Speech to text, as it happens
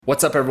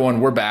What's up,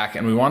 everyone? We're back,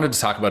 and we wanted to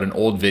talk about an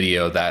old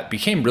video that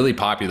became really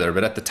popular,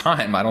 but at the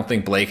time, I don't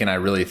think Blake and I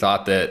really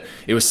thought that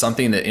it was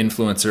something that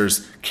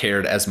influencers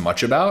cared as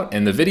much about.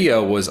 And the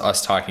video was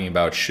us talking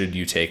about, should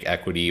you take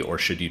equity or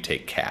should you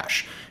take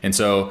cash? And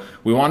so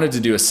we wanted to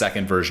do a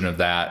second version of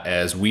that,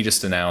 as we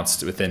just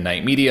announced within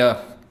Knight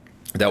Media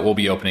that we'll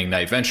be opening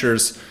Knight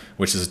Ventures,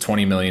 which is a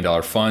 $20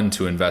 million fund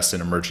to invest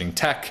in emerging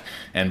tech.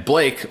 And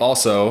Blake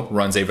also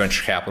runs a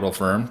venture capital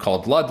firm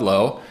called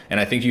Ludlow. And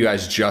I think you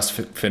guys just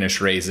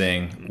finished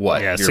raising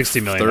what? Yeah, your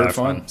 $60 million third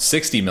fund?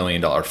 $60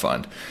 million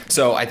fund.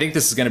 So I think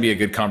this is going to be a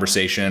good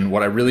conversation.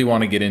 What I really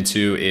want to get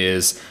into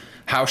is,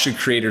 how should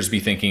creators be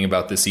thinking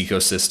about this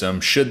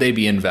ecosystem? Should they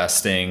be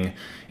investing?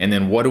 And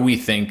then what do we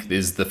think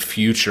is the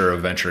future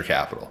of venture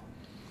capital?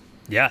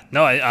 Yeah,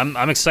 no,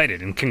 I'm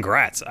excited, and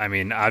congrats. I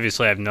mean,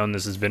 obviously, I've known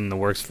this has been in the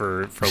works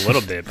for a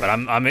little bit, but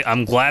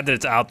I'm glad that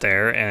it's out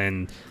there.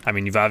 And I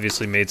mean, you've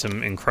obviously made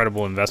some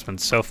incredible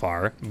investments so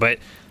far. But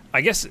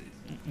I guess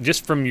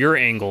just from your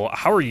angle,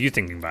 how are you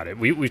thinking about it?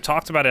 We've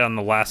talked about it on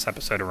the last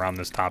episode around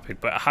this topic,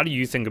 but how do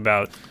you think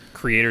about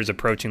creators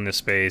approaching this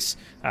space?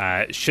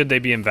 Should they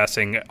be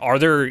investing? Are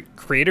there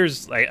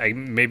creators,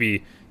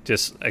 maybe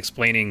just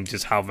explaining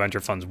just how venture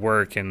funds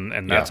work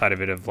and that side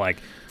of it, of like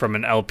from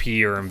an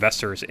LP or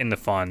investors in the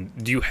fund?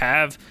 Do you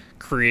have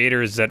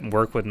creators that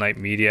work with Knight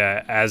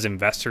Media as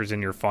investors in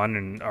your fund,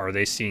 and are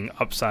they seeing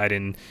upside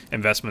in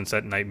investments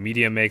that Knight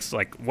Media makes?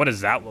 Like, what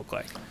does that look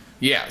like?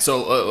 Yeah,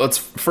 so let's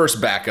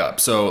first back up.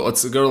 So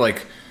let's go to,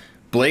 like,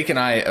 Blake and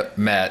I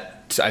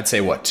met, I'd say,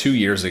 2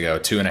 years ago,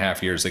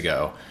 2.5 years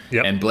ago.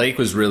 Yep. And Blake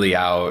was really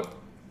out,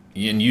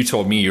 and you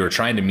told me you were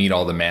trying to meet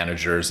all the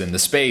managers in the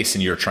space,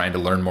 and you were trying to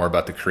learn more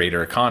about the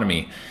creator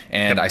economy.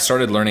 And I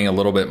started learning a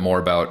little bit more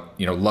about,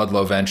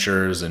 Ludlow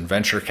Ventures and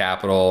venture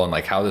capital and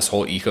like how this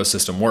whole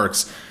ecosystem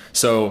works.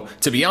 So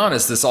to be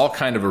honest, this all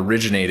kind of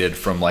originated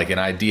from like an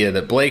idea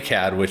that Blake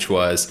had, which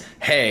was,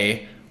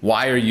 hey,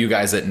 why are you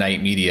guys at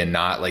Knight Media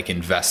not like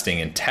investing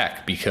in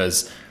tech?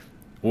 Because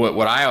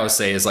what I always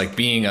say is, like,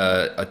 being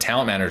a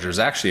talent manager is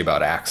actually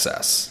about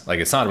access.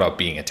 Like, it's not about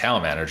being a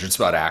talent manager, it's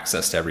about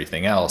access to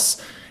everything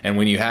else. And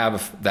when you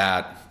have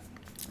that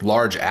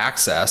large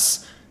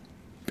access,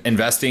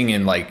 investing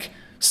in like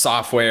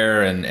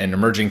software and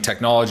emerging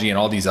technology and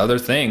all these other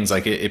things,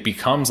 like it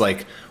becomes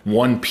like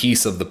one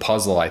piece of the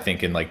puzzle, I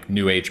think, in like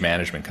new age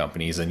management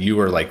companies. And you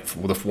were like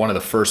one of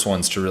the first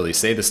ones to really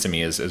say this to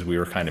me as we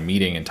were kind of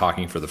meeting and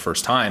talking for the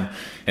first time.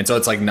 And so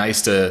it's like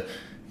nice to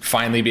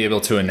finally be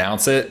able to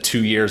announce it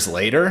 2 years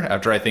later,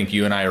 after I think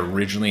you and I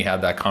originally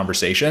had that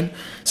conversation.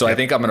 So I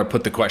think I'm going to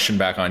put the question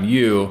back on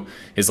you,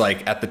 is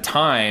like, at the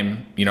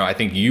time, I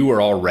think you were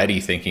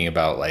already thinking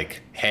about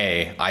like,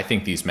 hey, I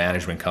think these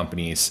management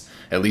companies,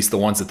 at least the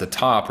ones at the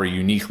top, are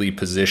uniquely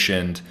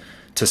positioned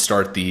to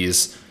start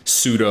these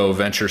pseudo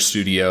venture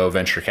studio,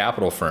 venture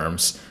capital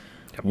firms.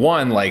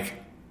 One, like,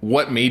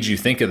 what made you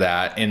think of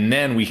that? And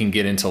then we can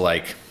get into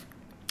like,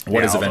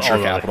 what is a venture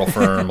capital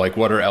firm? Like,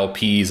 what are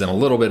LPs, and a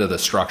little bit of the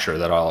structure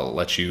that I'll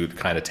let you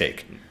kind of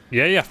take.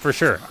 Yeah, for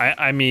sure.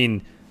 I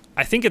mean,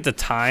 I think at the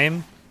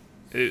time,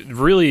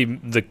 really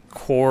the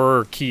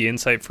core key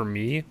insight for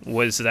me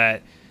was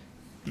that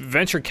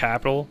venture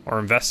capital, or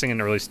investing in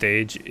the early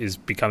stage, is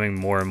becoming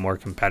more and more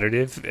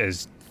competitive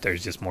as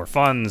there's just more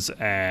funds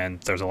and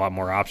there's a lot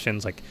more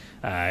options. Like,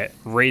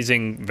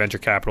 raising venture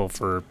capital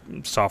for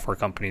software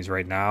companies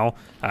right now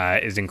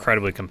is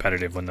incredibly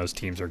competitive when those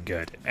teams are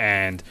good.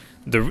 And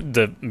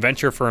the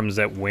venture firms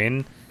that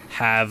win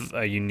have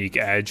a unique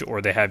edge,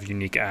 or they have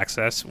unique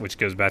access, which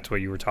goes back to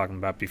what you were talking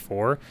about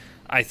before.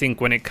 I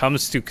think when it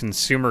comes to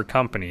consumer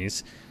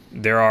companies,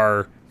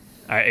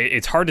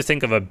 it's hard to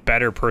think of a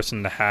better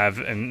person to have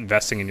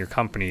investing in your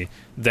company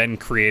than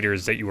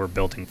creators that you are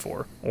building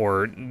for,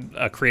 or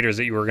creators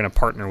that you are going to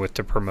partner with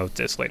to promote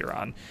this later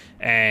on.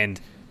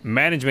 And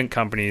management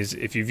companies,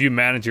 if you view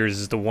managers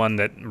as the one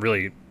that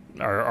really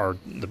are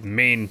the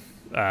main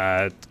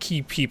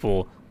key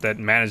people that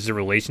manage the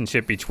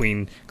relationship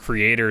between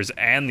creators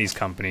and these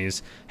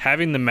companies,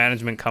 having the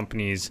management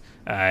companies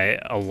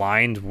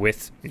aligned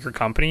with your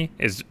company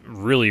is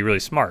really, really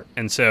smart.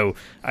 And so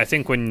I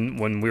think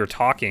when we were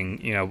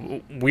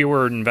talking, we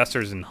were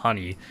investors in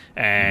Honey,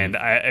 and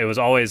it was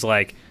always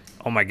like,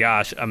 oh my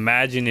gosh,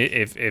 imagine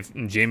if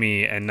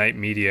Jimmy and Knight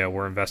Media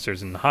were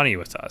investors in Honey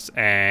with us.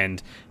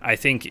 And I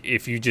think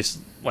if you just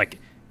like,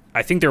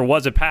 I think there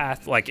was a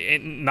path,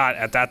 not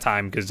at that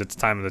time, because at the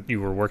time that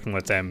you were working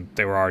with them,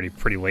 they were already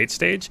pretty late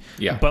stage.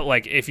 Yeah. But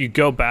like, if you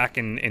go back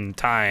in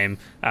time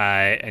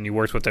and you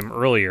worked with them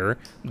earlier,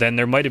 then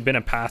there might have been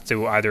a path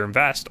to either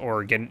invest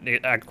or get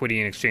equity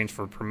in exchange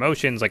for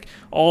promotions. Like,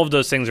 all of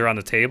those things are on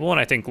the table. And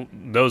I think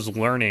those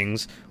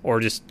learnings,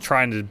 or just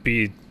trying to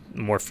be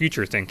more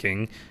future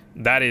thinking,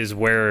 that is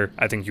where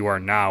I think you are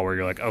now, where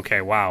you're like,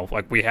 okay, wow,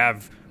 like, we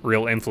have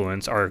real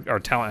influence, our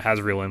talent has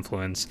real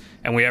influence,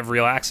 and we have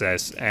real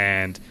access,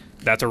 and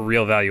that's a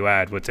real value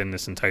add within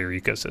this entire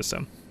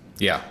ecosystem.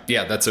 Yeah,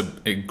 that's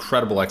an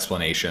incredible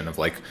explanation of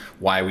like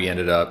why we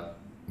ended up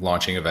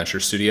launching a venture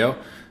studio.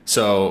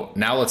 So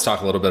now let's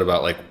talk a little bit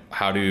about like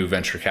how do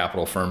venture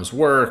capital firms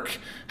work?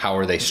 How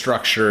are they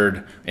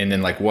structured? And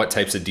then like what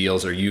types of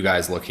deals are you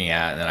guys looking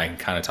at? And then I can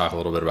kind of talk a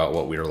little bit about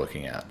what we were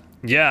looking at.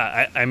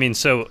 Yeah, I mean,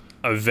 so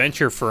a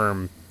venture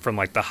firm from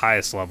like the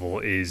highest level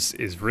is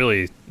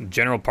really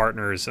general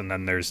partners, and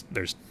then there's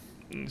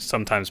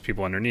sometimes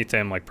people underneath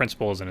them like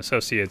principals and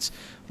associates,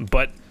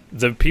 but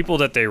the people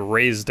that they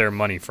raise their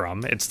money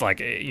from, it's like,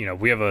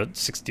 we have a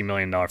 $60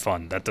 million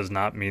fund. That does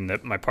not mean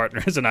that my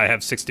partners and I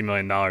have $60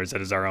 million.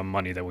 That is our own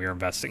money that we are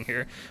investing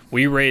here.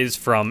 We raise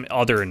from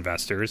other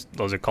investors.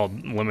 Those are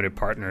called limited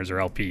partners or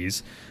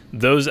LPs.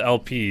 Those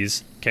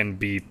LPs can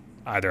be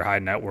either high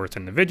net worth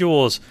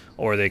individuals,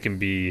 or they can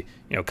be,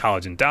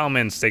 college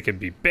endowments. They could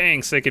be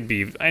banks. They could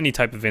be any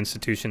type of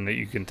institution that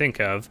you can think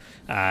of.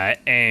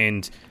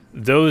 And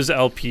those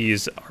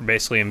LPs are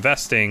basically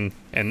investing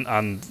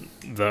on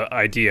the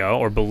idea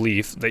or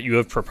belief that you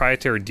have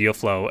proprietary deal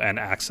flow and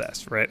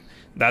access, right?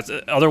 That's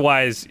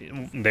otherwise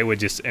they would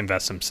just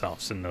invest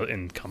themselves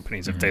in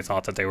companies if they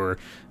thought that they were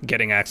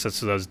getting access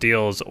to those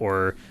deals,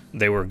 or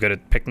they were good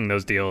at picking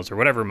those deals, or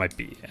whatever it might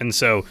be. And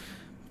so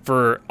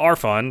for our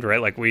fund,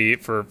 right, like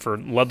for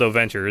Ludlow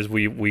Ventures,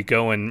 we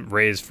go and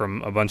raise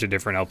from a bunch of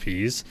different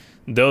LPs.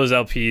 Those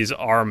LPs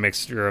are a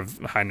mixture of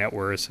high net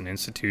worths and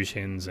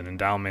institutions and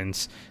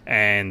endowments,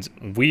 and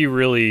we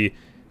really,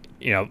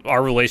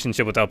 our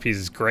relationship with LPs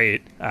is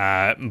great,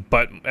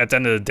 but at the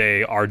end of the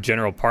day, our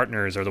general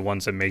partners are the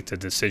ones that make the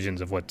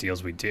decisions of what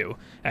deals we do.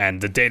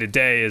 And the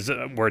day-to-day is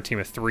we're a team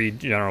of 3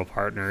 general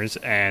partners,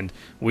 and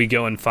we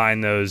go and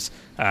find those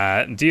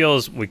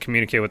deals. We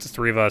communicate with the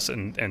 3 of us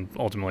and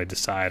ultimately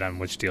decide on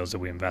which deals that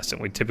we invest in.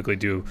 We typically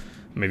do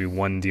maybe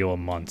 1 deal a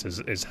month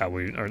is how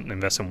we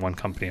invest in 1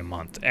 company a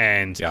month.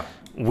 And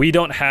we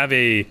don't have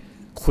a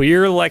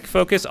clear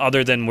focus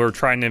other than we're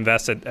trying to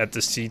invest at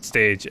the seed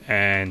stage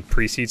and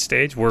pre-seed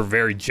stage. We're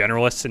very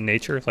generalists in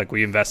nature. Like,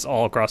 we invest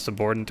all across the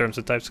board in terms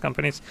of types of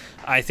companies.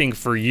 I think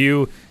for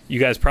you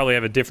guys probably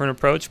have a different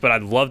approach, but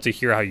I'd love to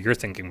hear how you're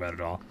thinking about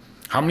it all.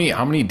 How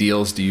many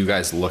deals do you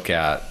guys look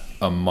at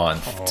a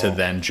month to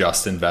then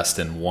just invest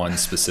in one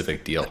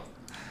specific deal?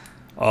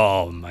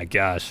 Oh my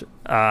gosh.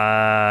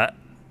 I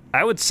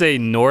would say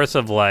north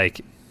of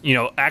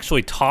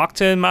actually talk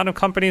to amount of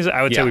companies.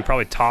 I would say we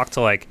probably talk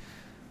to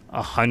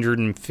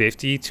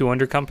 150,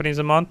 200 companies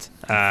a month.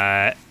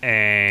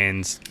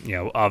 And,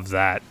 of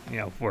that,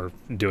 we're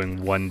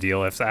doing 1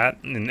 deal, if that.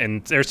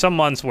 And there's some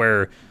months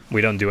where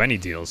we don't do any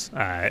deals.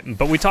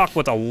 But we talk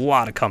with a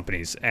lot of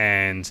companies.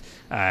 And,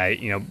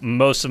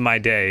 most of my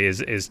day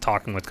is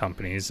talking with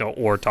companies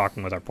or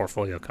talking with our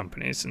portfolio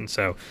companies. And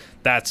so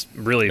that's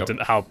really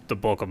how the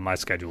bulk of my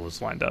schedule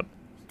is lined up.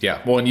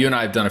 Yeah. Well, and you and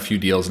I have done a few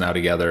deals now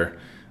together.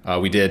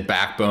 We did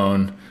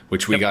Backbone,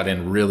 which we got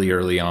in really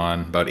early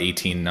on, about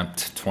 18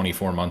 to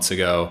 24 months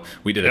ago.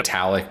 We did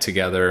Italic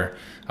together.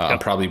 I'm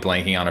probably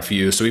blanking on a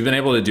few. So we've been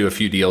able to do a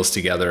few deals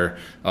together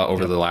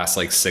over the last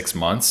 6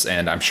 months,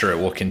 and I'm sure it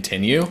will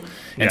continue.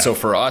 And so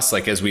for us,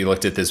 as we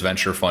looked at this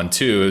venture fund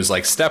too, it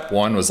was step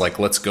 1 was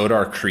let's go to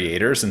our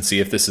creators and see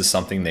if this is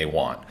something they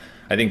want.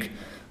 I think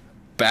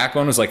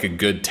Backbone was a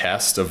good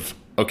test of,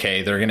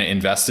 okay, they're going to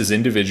invest as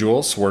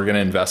individuals. We're going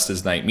to invest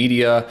as Knight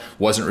Media.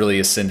 Wasn't really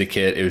a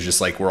syndicate. It was just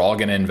we're all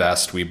going to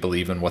invest. We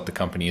believe in what the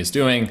company is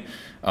doing,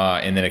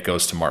 and then it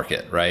goes to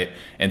market, right?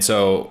 And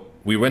so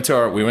we went to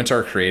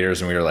our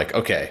creators and we were like,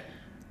 okay,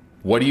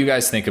 what do you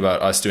guys think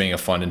about us doing a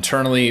fund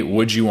internally?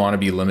 Would you want to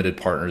be limited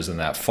partners in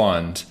that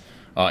fund?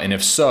 And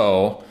if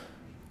so,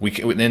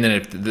 then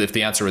if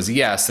the answer was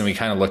yes, then we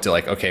kind of looked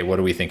at okay, what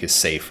do we think is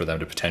safe for them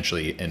to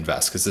potentially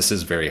invest? Because this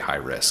is very high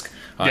risk.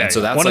 And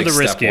so that's one of the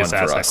step riskiest 1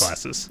 for asset us.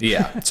 classes.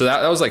 Yeah. So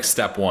that was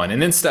step 1. And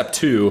then step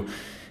 2,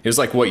 it was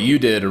what you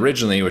did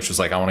originally, which was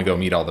I want to go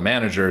meet all the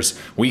managers.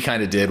 We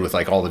kind of did with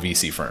all the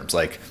VC firms.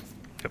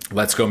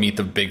 Let's go meet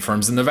the big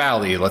firms in the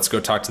Valley. Let's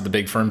go talk to the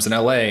big firms in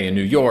LA and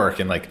New York.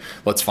 And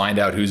let's find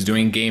out who's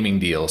doing gaming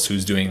deals,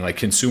 who's doing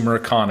consumer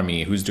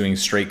economy, who's doing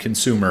straight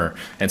consumer.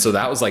 And so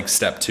that was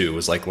step 2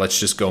 was let's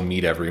just go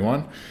meet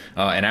everyone.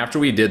 And after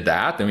we did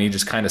that, then we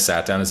just kind of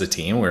sat down as a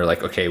team. We were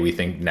okay, we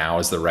think now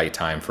is the right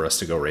time for us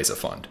to go raise a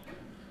fund.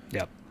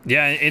 Yep.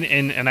 Yeah.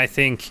 And I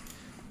think,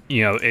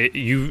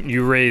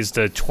 you raised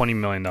a $20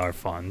 million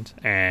fund,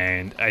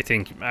 and I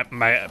think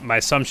my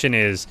assumption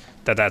is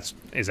that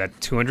is that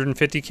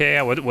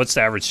 $250K. What's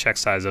the average check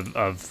size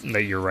of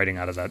that you're writing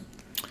out of that?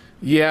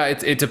 Yeah,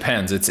 it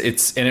depends.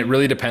 It's and it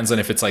really depends on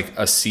if it's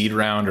a seed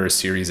round or a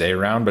Series A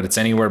round, but it's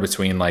anywhere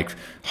between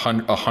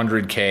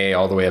 $100K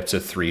all the way up to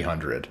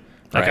 $300.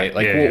 Right,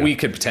 okay. We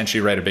could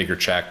potentially write a bigger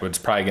check, but it's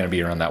probably going to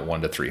be around that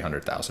 $100,000 to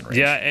 $300,000 range.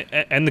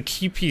 Yeah, and the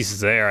key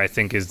piece there, I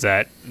think, is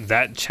that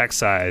check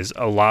size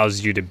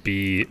allows you to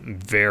be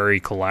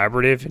very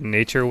collaborative in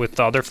nature with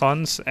the other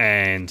funds,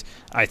 and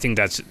I think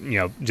that's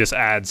just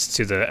adds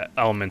to the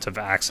element of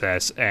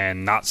access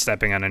and not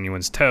stepping on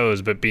anyone's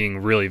toes, but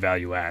being really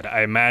value add.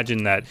 I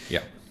imagine that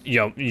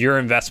your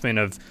investment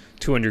of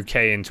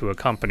 $200K into a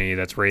company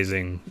that's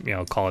raising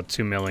call it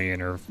 $2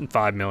 million or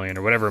 $5 million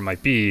or whatever it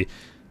might be.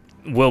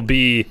 will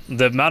be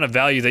the amount of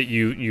value that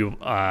you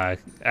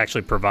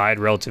actually provide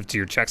relative to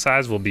your check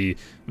size will be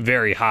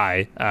very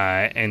high,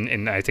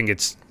 and I think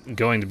it's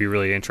going to be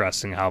really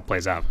interesting how it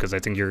plays out, because I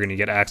think you're going to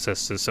get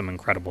access to some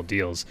incredible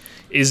deals.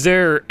 Is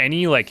there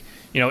any, like,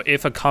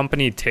 if a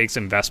company takes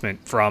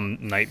investment from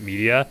Knight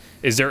Media,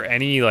 is there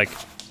any like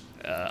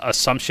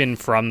assumption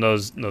from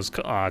those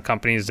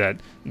companies that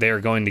they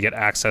are going to get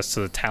access to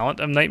the talent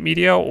of Knight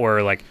Media,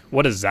 or like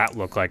what does that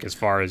look like as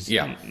far as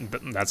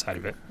that side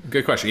of it?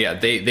 Good question. Yeah,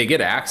 they get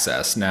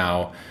access.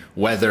 Now,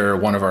 whether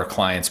one of our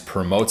clients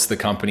promotes the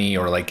company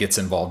or like gets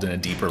involved in a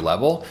deeper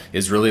level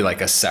is really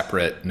like a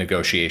separate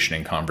negotiation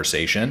and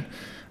conversation.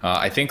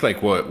 I think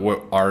like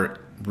what our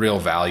real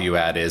value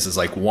add is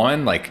like,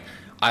 one, like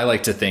I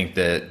like to think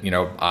that,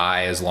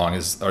 I, as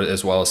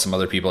well as some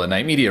other people at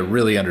Knight Media,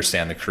 really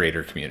understand the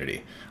creator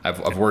community.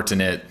 I've worked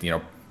in it,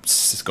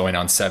 it's going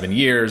on 7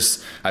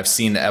 years. I've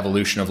seen the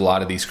evolution of a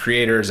lot of these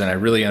creators, and I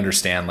really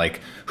understand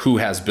like who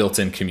has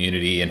built-in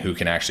community and who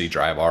can actually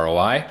drive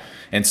ROI.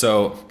 And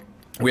so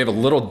we have a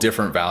little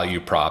different value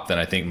prop than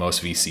I think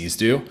most VCs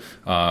do.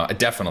 I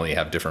definitely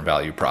have different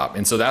value prop.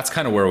 And so that's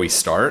kind of where we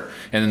start.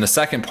 And then the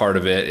second part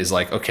of it is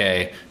like,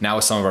 okay, now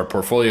with some of our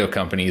portfolio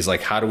companies,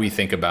 like how do we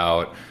think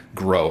about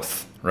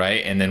growth,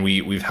 right? And then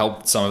we've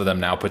helped some of them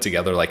now put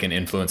together like an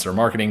influencer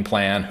marketing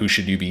plan. Who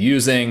should you be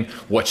using?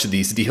 What should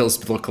these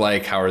deals look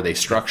like? How are they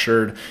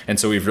structured? And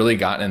so we've really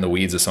gotten in the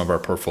weeds of some of our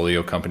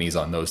portfolio companies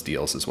on those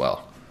deals as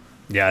well.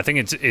 Yeah, I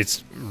think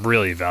it's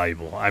really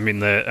valuable. I mean,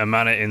 the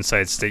amount of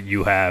insights that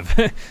you have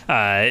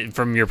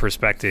from your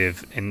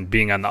perspective and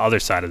being on the other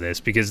side of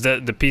this, because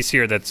the piece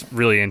here that's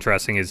really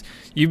interesting is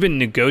you've been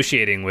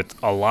negotiating with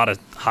a lot of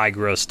high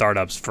growth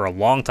startups for a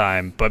long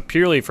time, but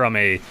purely from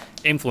a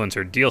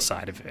influencer deal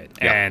side of it.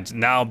 Yeah. And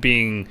now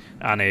being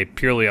on a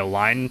purely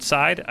aligned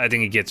side, I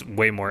think it gets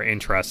way more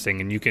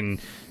interesting. And you can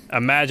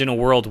imagine a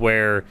world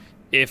where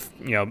if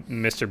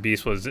Mr.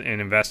 Beast was an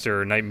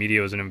investor, or Knight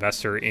Media was an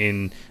investor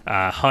in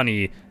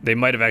Honey, they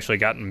might have actually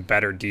gotten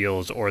better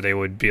deals, or they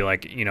would be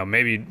like,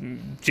 maybe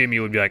Jimmy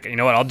would be like,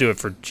 what, I'll do it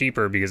for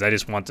cheaper because I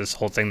just want this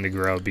whole thing to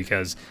grow,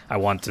 because I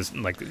want this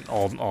like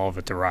all of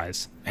it to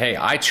rise. Hey,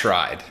 I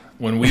tried.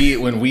 When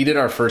we did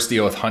our first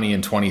deal with Honey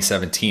in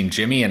 2017,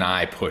 Jimmy and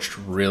I pushed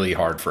really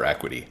hard for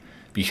equity,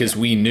 because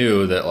we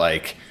knew that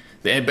like.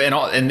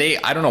 And they,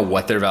 I don't know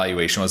what their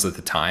valuation was at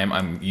the time.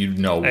 Way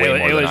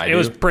more than I do. It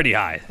was pretty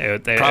high.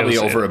 Probably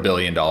over $1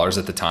 billion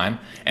at the time.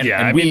 And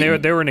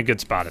they were in a good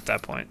spot at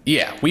that point.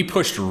 Yeah, we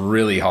pushed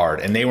really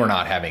hard, and they were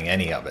not having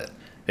any of it.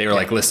 They were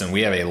like, listen,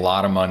 we have a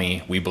lot of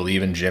money. We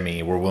believe in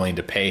Jimmy. We're willing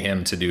to pay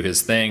him to do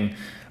his thing,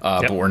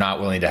 but we're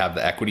not willing to have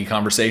the equity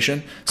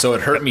conversation. So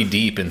it hurt me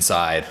deep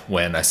inside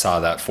when I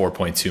saw that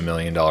 $4.2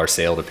 million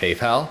sale to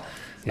PayPal.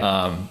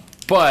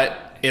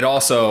 But it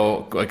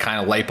also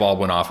kind of light bulb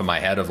went off in my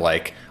head of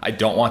like, I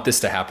don't want this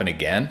to happen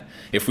again.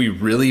 If we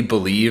really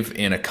believe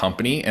in a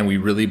company and we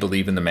really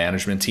believe in the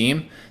management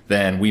team,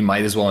 then we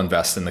might as well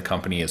invest in the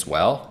company as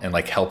well and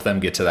like help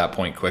them get to that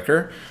point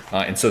quicker.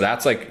 And so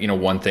that's like,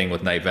 one thing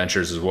with Knight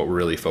Ventures is what we're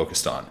really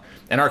focused on.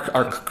 And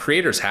our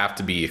creators have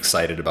to be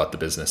excited about the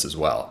business as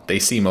well. They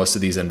see most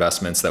of these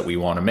investments that we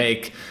want to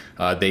make.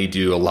 They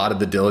do a lot of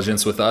the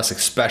diligence with us,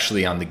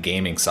 especially on the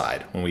gaming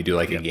side when we do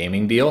like a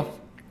gaming deal.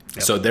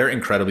 Yep. So they're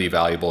incredibly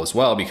valuable as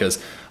well,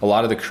 because a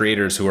lot of the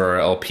creators who are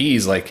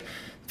LPs, like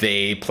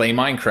they play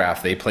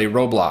Minecraft, they play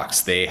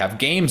Roblox, they have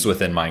games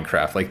within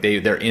Minecraft. Like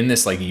they're in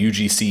this like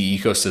UGC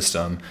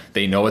ecosystem.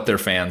 They know what their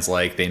fans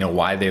like. They know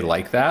why they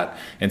like that.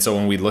 And so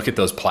when we look at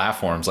those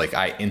platforms, like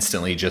I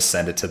instantly just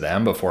send it to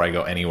them before I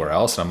go anywhere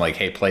else. And I'm like,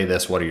 hey, play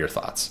this. What are your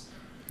thoughts?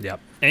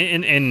 Yep.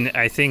 And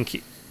I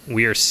think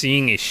we are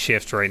seeing a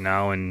shift right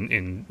now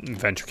in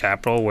venture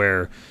capital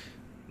where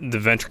the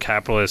venture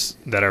capitalists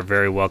that are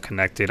very well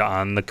connected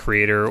on the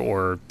creator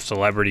or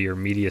celebrity or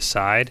media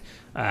side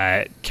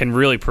can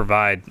really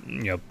provide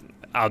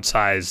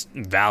outsized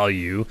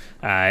value,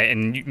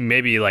 and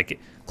maybe like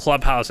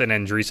Clubhouse and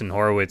Andreessen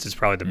Horowitz is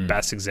probably the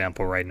best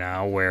example right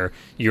now, where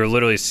you're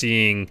literally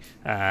seeing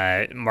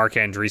Mark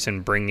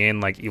Andreessen bring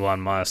in like Elon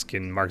Musk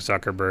and Mark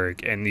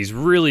Zuckerberg and these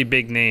really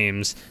big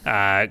names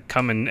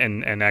come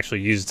and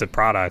actually use the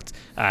product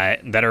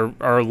that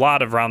are a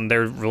lot around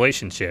their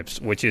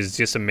relationships, which is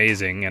just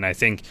amazing. And I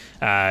think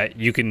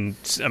you can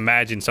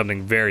imagine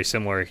something very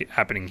similar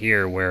happening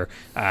here, where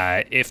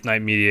if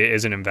Knight Media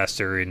is an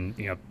investor in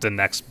the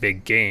next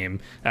big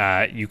game,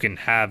 you can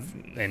have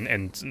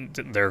and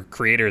their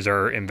creators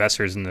are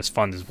investors in this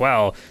fund as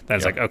well.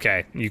 That's like,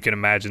 okay, you can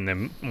imagine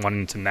them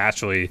wanting to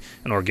naturally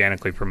and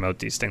organically promote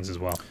these things as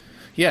well.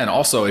 Yeah, and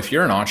also if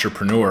you're an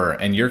entrepreneur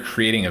and you're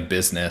creating a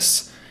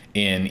business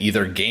in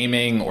either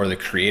gaming or the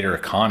creator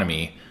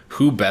economy,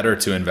 who better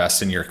to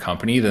invest in your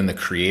company than the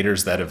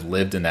creators that have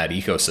lived in that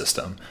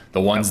ecosystem?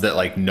 The ones that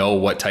like know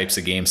what types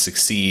of games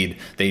succeed,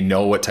 they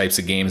know what types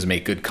of games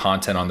make good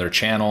content on their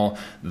channel.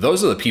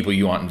 Those are the people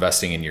you want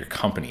investing in your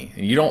company.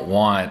 And you don't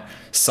want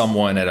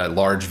someone at a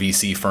large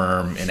VC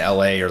firm in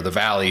LA or the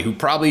Valley who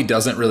probably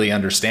doesn't really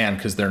understand,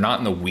 because they're not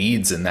in the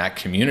weeds in that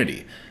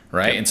community.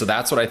 right? Yep. And so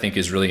that's what I think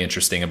is really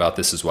interesting about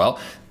this as well.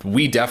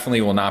 We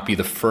definitely will not be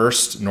the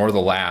first nor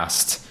the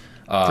last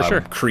For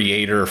sure.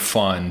 creator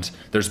fund.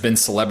 There's been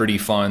celebrity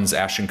funds.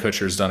 Ashton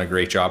Kutcher's done a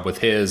great job with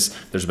his.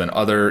 There's been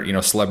other,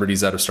 celebrities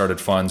that have started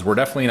funds. We're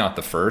definitely not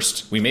the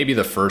first. We may be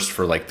the first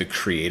for like the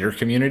creator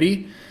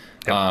community,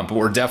 but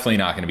we're definitely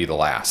not going to be the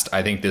last.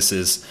 I think this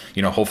is,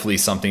 hopefully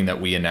something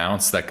that we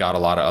announced that got a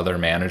lot of other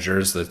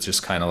managers that's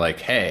just kind of like,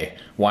 hey,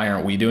 why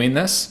aren't we doing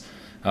this?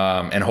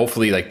 And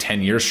hopefully like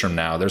 10 years from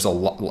now, there's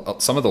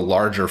some of the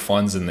larger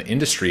funds in the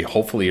industry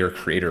hopefully are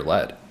creator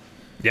led.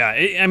 Yeah,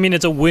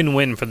 it's a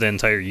win-win for the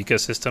entire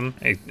ecosystem,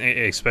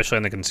 especially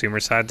on the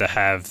consumer side, to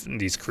have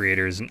these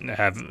creators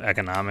have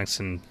economics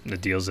and the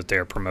deals that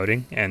they're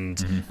promoting, and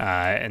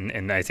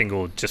and I think it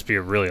will just be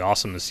really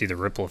awesome to see the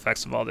ripple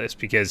effects of all this.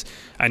 Because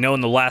I know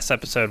in the last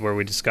episode where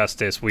we discussed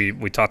this, we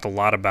talked a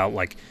lot about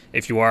like,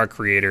 if you are a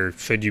creator,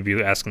 should you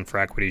be asking for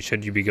equity?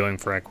 Should you be going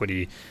for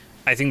equity?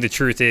 I think the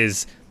truth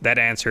is that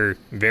answer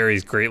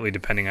varies greatly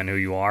depending on who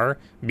you are.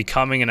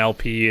 Becoming an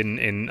LP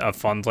in a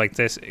fund like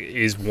this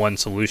is one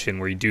solution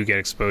where you do get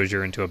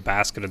exposure into a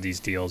basket of these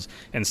deals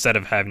instead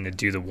of having to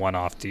do the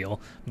one-off deal.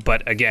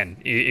 But again,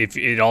 if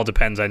it all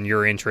depends on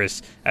your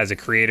interest as a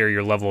creator,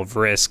 your level of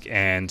risk,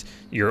 and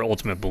your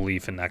ultimate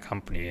belief in that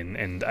company.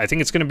 And I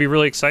think it's going to be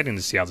really exciting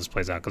to see how this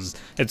plays out, because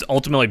it's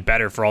ultimately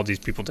better for all these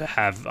people to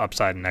have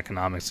upside in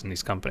economics in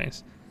these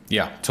companies.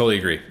 Yeah, totally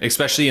agree.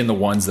 Especially in the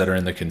ones that are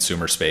in the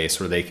consumer space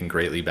where they can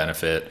greatly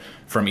benefit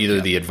from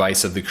either the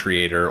advice of the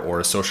creator or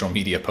a social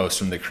media post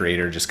from the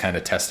creator, just kind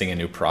of testing a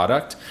new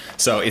product.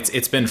 So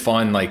it's been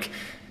fun, like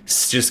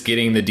just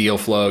getting the deal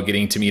flow,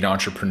 getting to meet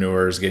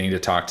entrepreneurs, getting to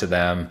talk to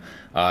them.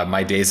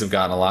 My days have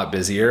gotten a lot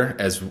busier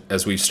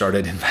as we've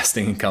started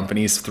investing in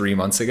companies 3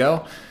 months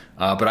ago.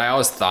 But I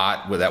always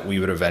thought that we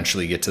would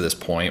eventually get to this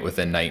point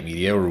within Knight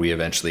Media where we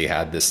eventually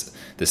had this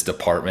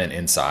department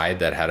inside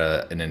that had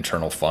an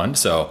internal fund.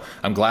 So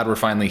I'm glad we're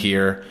finally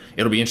here.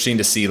 It'll be interesting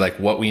to see like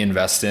what we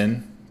invest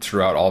in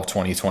throughout all of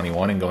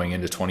 2021 and going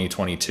into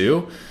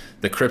 2022.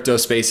 The crypto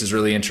space is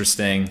really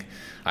interesting.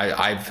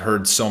 I've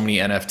heard so many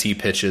NFT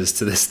pitches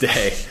to this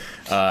day.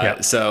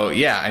 So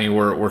yeah,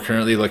 we're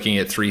currently looking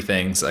at 3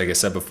 things. Like I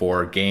said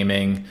before,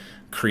 gaming,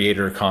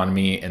 creator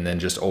economy, and then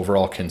just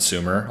overall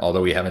consumer.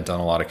 Although we haven't done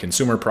a lot of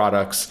consumer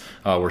products,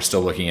 we're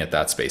still looking at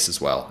that space as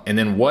well. And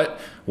then what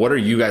are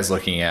you guys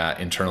looking at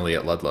internally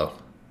at Ludlow?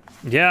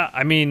 Yeah,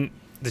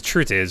 the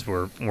truth is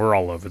we're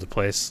all over the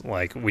place.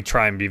 Like, we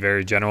try and be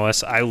very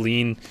generalist. I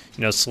lean,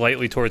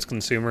 slightly towards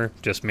consumer,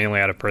 just mainly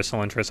out of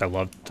personal interest. I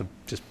love to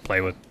just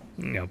play with,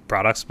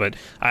 products, but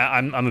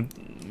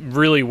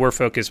we're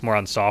focused more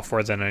on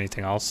software than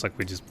anything else. Like,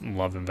 we just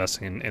love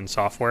investing in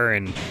software,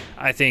 and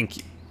I think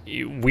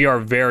we are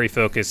very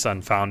focused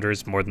on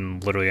founders more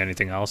than literally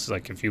anything else.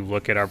 Like, if you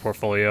look at our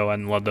portfolio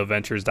on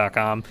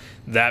ludlowventures.com,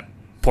 that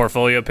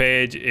portfolio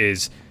page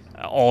is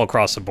all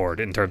across the board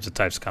in terms of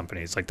types of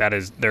companies. Like,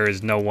 there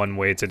is no one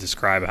way to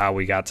describe how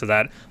we got to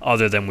that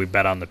other than we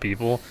bet on the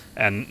people,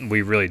 and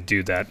we really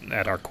do that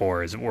at our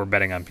core. Is we're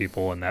betting on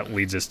people, and that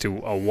leads us to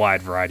a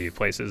wide variety of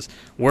places.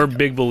 We're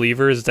big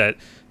believers that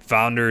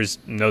founders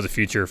know the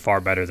future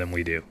far better than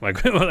we do.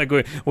 Like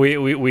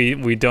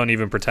we don't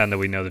even pretend that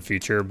we know the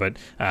future, but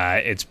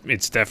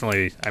it's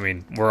definitely,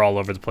 we're all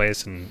over the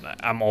place, and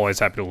I'm always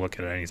happy to look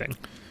at anything.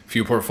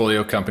 Few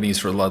portfolio companies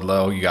for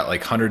Ludlow. You got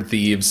like 100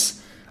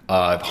 Thieves,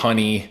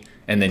 Honey,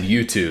 and then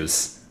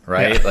U2s,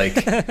 right? Yeah.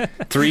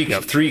 Like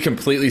three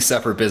completely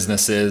separate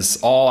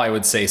businesses. All I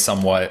would say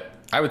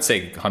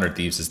 100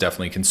 Thieves is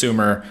definitely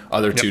consumer.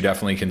 Other two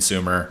definitely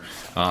consumer.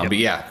 But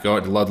yeah, go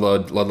to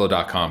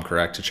ludlow.com,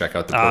 correct, to check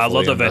out the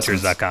portfolio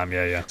ludlowventures.com,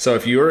 yeah. So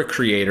if you're a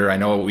creator, I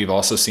know we've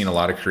also seen a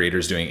lot of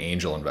creators doing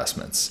angel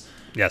investments.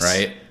 Yes.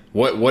 Right?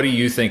 What do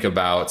you think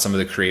about some of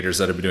the creators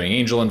that have been doing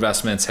angel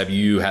investments? Have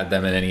you had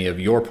them in any of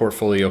your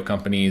portfolio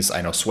companies?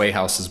 I know Sway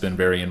House has been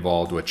very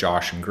involved with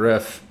Josh and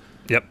Griff.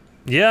 Yep.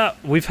 Yeah,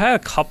 we've had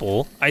a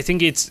couple. I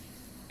think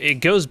it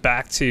goes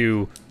back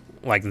to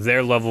like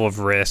their level of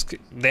risk.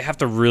 They have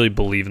to really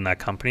believe in that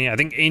company. I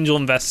think angel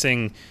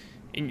investing,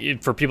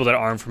 for people that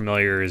aren't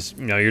familiar, is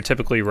you're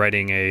typically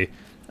writing a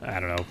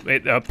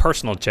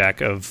personal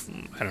check of,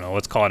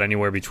 let's call it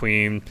anywhere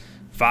between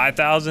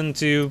 $5,000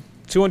 to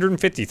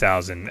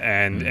 $250,000,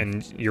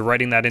 and you're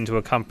writing that into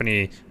a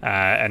company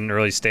at an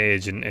early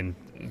stage, and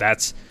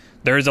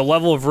there is a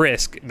level of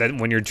risk that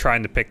when you're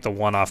trying to pick the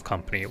one-off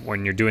company,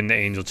 when you're doing the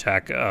angel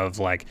check of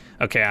like,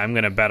 okay, I'm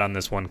going to bet on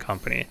this one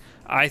company.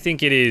 I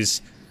think it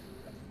is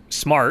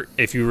smart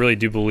if you really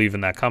do believe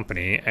in that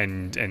company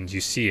and you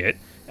see it,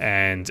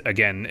 and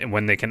again,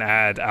 when they can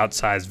add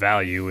outsized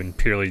value and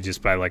purely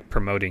just by like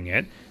promoting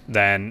it,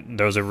 then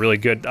those are really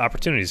good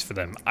opportunities for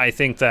them. I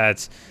think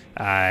that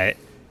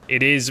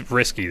it is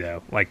risky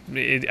though. Like,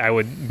 I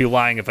would be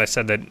lying if I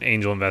said that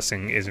angel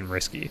investing isn't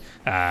risky.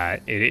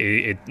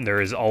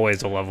 There is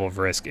always a level of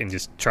risk in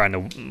just trying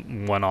to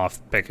one-off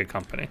pick a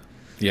company.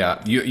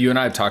 Yeah, you and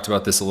I have talked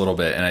about this a little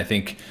bit, and I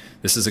think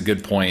this is a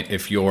good point.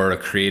 If you're a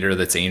creator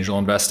that's angel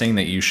investing,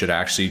 that you should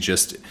actually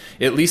just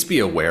at least be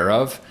aware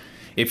of,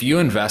 if you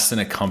invest in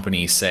a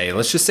company, say,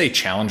 let's just say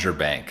Challenger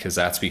Bank, because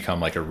that's become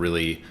like a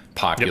really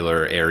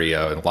popular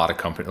area, and a lot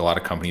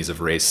of companies have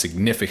raised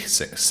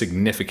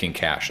significant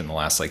cash in the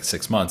last like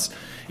 6 months.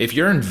 If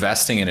you're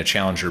investing in a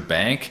Challenger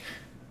Bank,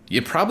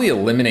 it probably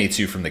eliminates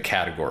you from the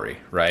category,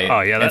 right?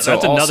 Oh yeah, that's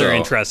another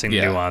interesting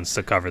nuance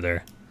to cover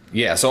there.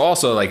 Yeah, so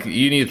also like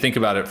you need to think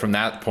about it from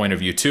that point of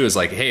view too, is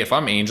like, hey, if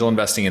I'm angel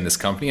investing in this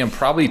company, I'm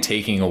probably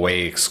taking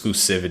away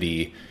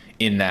exclusivity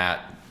in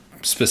that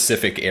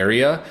specific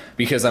area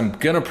because I'm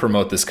going to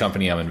promote this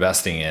company I'm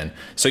investing in.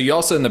 So you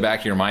also in the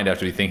back of your mind have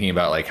to be thinking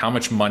about like, how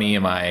much money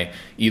am I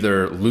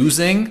either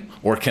losing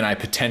or can I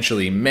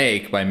potentially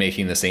make by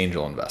making this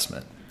angel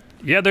investment?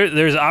 Yeah,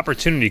 there's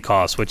opportunity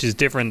cost, which is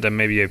different than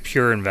maybe a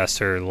pure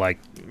investor like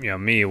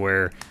me,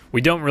 where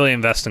we don't really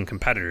invest in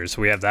competitors.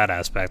 So we have that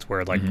aspect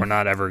where like we're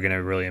not ever going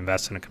to really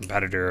invest in a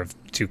competitor of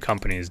two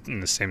companies in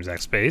the same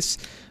exact space.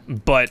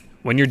 But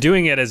when you're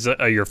doing it as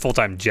your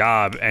full-time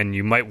job, and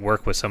you might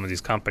work with some of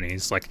these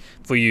companies, like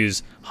if we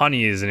use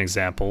Honey as an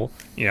example,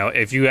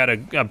 if you had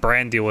a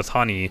brand deal with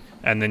Honey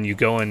and then you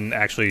go and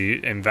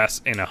actually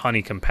invest in a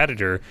Honey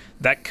competitor,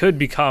 that could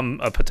become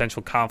a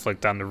potential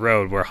conflict down the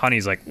road where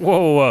Honey's like,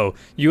 whoa,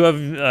 you have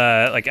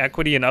like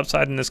equity and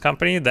upside in this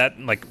company, that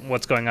like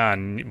what's going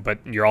on, but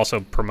you're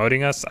also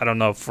promoting us. I don't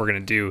know if we're going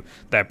to do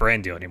that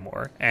brand deal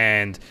anymore.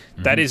 And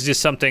that is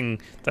just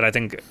something that I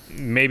think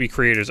maybe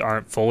creators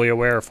aren't fully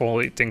aware or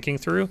fully thinking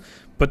through.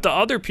 But the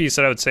other piece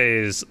that I would say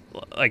is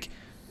like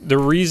the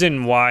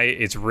reason why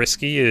it's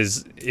risky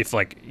is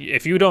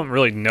if you don't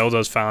really know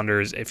those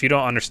founders, if you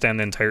don't understand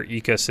the entire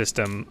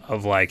ecosystem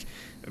of like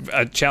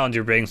a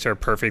Challenger Banks are a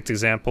perfect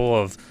example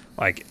of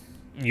like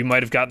you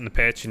might have gotten the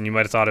pitch and you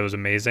might have thought it was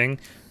amazing,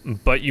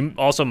 but you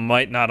also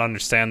might not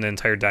understand the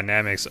entire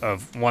dynamics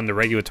of the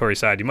regulatory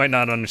side. You might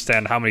not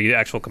understand how many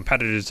actual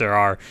competitors there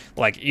are.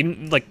 Like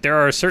there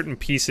are certain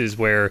pieces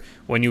where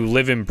when you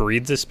live and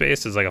breathe this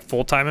space as like a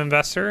full-time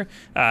investor,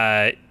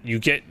 you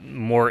get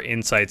more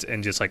insights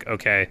and just like,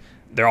 okay,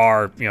 there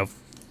are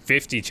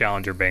 50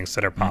 Challenger Banks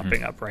that are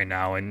popping up right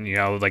now, and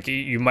like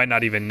you might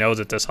not even know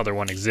that this other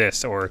one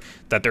exists, or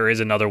that there is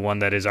another one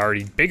that is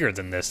already bigger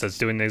than this that's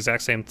doing the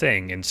exact same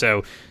thing. And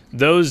so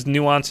those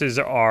nuances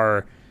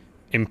are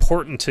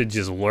important to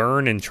just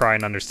learn and try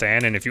and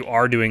understand. And if you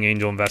are doing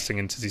angel investing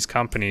into these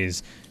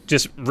companies,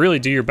 just really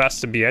do your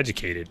best to be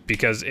educated,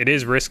 because it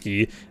is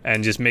risky.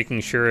 And just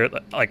making sure,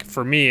 like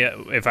for me,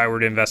 if I were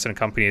to invest in a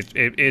company,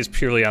 it is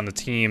purely on the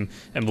team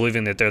and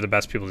believing that they're the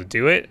best people to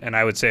do it. And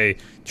I would say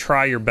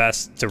try your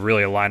best to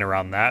really align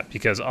around that,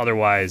 because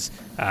otherwise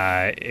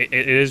it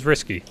is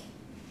risky.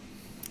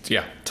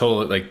 Yeah,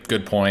 totally. Like,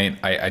 good point.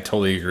 I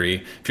totally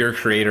agree. If you're a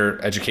creator,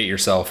 educate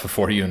yourself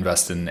before you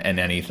invest in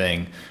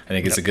anything. I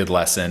think it's a good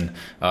lesson.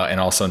 And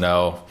also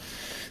know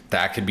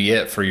that could be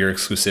it for your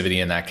exclusivity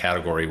in that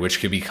category, which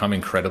could become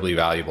incredibly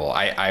valuable.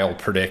 I'll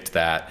predict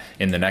that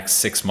in the next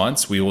 6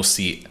 months, we will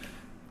see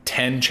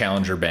 10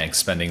 Challenger Banks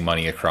spending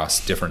money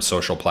across different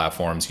social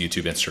platforms,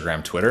 YouTube,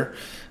 Instagram, Twitter,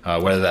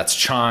 whether that's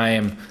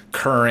Chime,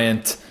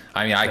 Current.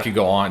 I mean, I could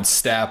go on,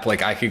 Step,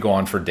 like I could go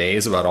on for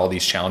days about all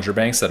these Challenger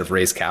Banks that have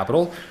raised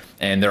capital,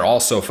 and they're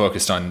also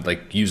focused on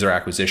like user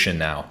acquisition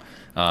now.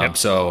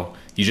 So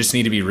you just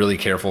need to be really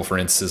careful for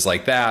instances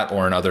like that,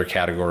 or in other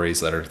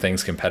categories that are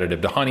things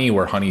competitive to Honey,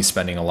 where Honey's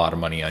spending a lot of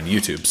money on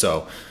YouTube.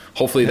 So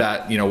hopefully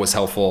that, was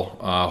helpful.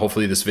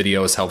 Hopefully this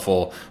video is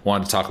helpful.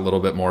 Wanted to talk a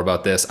little bit more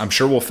about this. I'm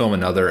sure we'll film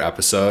another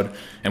episode,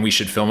 and we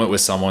should film it with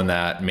someone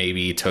that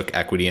maybe took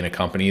equity in a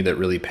company that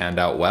really panned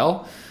out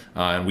well.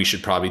 And we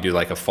should probably do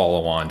like a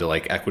follow-on to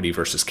like equity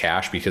versus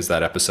cash, because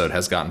that episode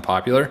has gotten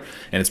popular.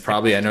 And it's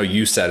probably, I know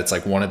you said it's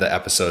like one of the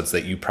episodes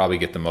that you probably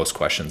get the most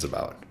questions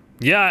about.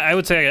 Yeah, I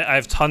would say I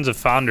have tons of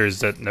founders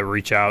that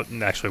reach out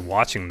and actually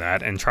watching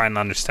that and try and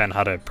understand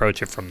how to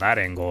approach it from that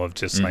angle of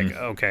just like,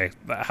 okay,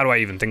 how do I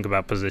even think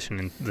about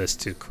positioning this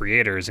to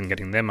creators and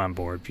getting them on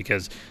board?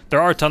 Because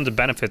there are tons of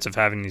benefits of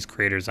having these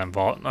creators on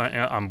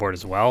board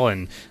as well.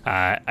 And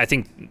I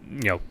think,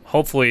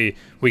 hopefully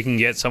we can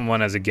get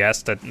someone as a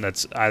guest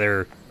that's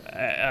either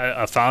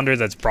a founder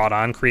that's brought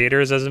on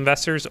creators as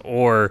investors,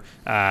 or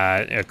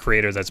a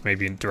creator that's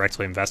maybe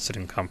directly invested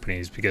in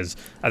companies, because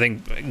I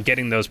think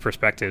getting those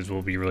perspectives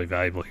will be really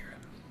valuable here.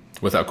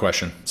 Without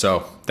question. So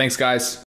thanks, guys.